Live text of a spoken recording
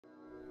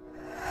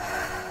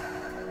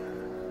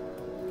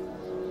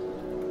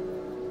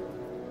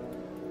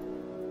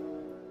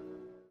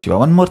Shiva.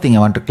 One more thing I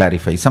want to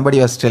clarify. Somebody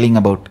was telling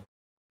about,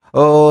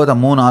 oh, the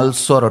moon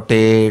also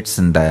rotates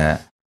in the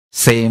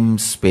same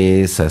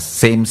space,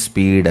 same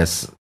speed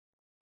as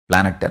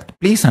planet Earth.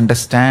 Please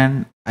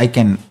understand,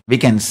 we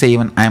can say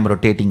even I am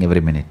rotating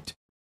every minute.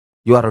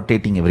 You are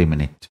rotating every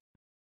minute.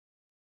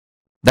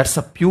 That's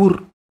a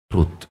pure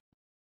truth.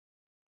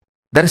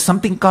 There is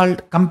something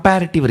called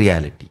comparative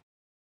reality.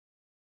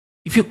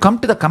 If you come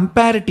to the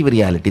comparative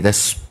reality, the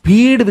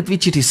speed with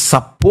which it is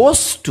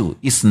supposed to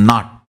is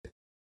not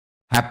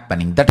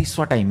happening. That is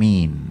what I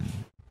mean.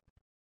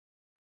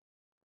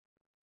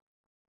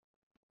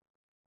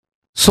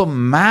 So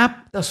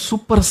map the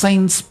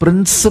SuperScience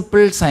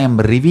principles I am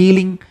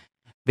revealing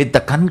with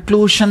the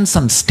conclusions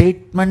and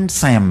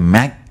statements I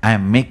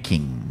am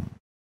making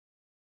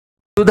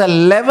to the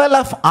level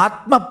of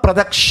Atma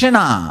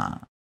Pradakshina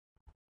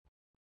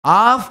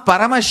of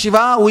Parama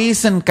Shiva, who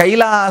is in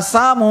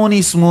Kailasa. Moon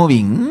is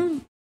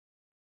moving,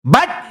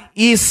 but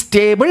is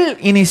stable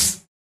in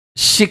his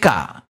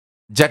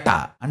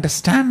Sikha-jata.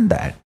 Understand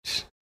that.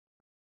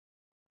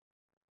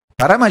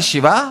 Parama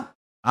Shiva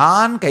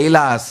on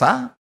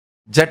Kailasa,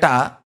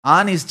 Jata,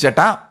 on his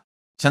Jata,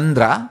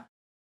 Chandra,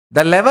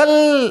 the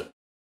level,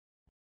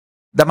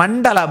 the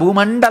mandala,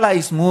 Bhu-mandala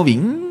is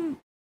moving.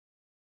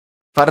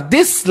 For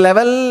this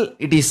level,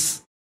 it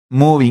is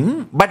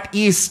moving, but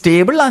he is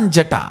stable on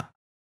Jata.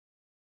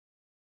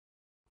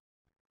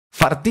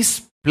 For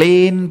this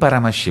plane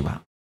Parama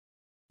Shiva.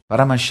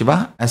 Parama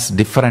Shiva has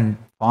different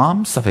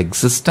forms of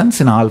existence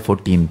in all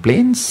 14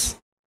 planes.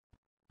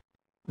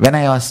 When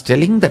I was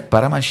telling that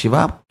Parama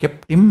Shiva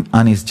kept him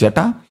on his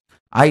Jata,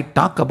 I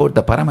talk about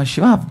the Parama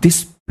Shiva of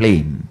this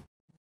plane.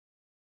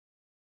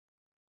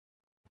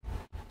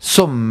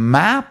 So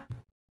map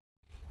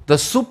the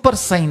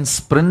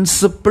SuperScience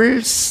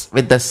principles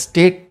with the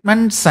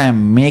statements I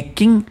am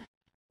making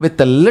with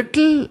a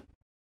little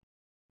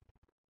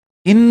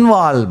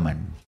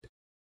involvement.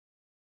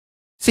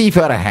 See, if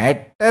you are a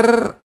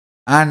hater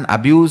and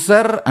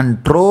abuser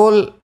and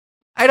troll,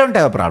 I don't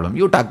have a problem.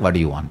 You talk what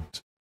you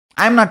want.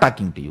 I am not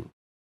talking to you.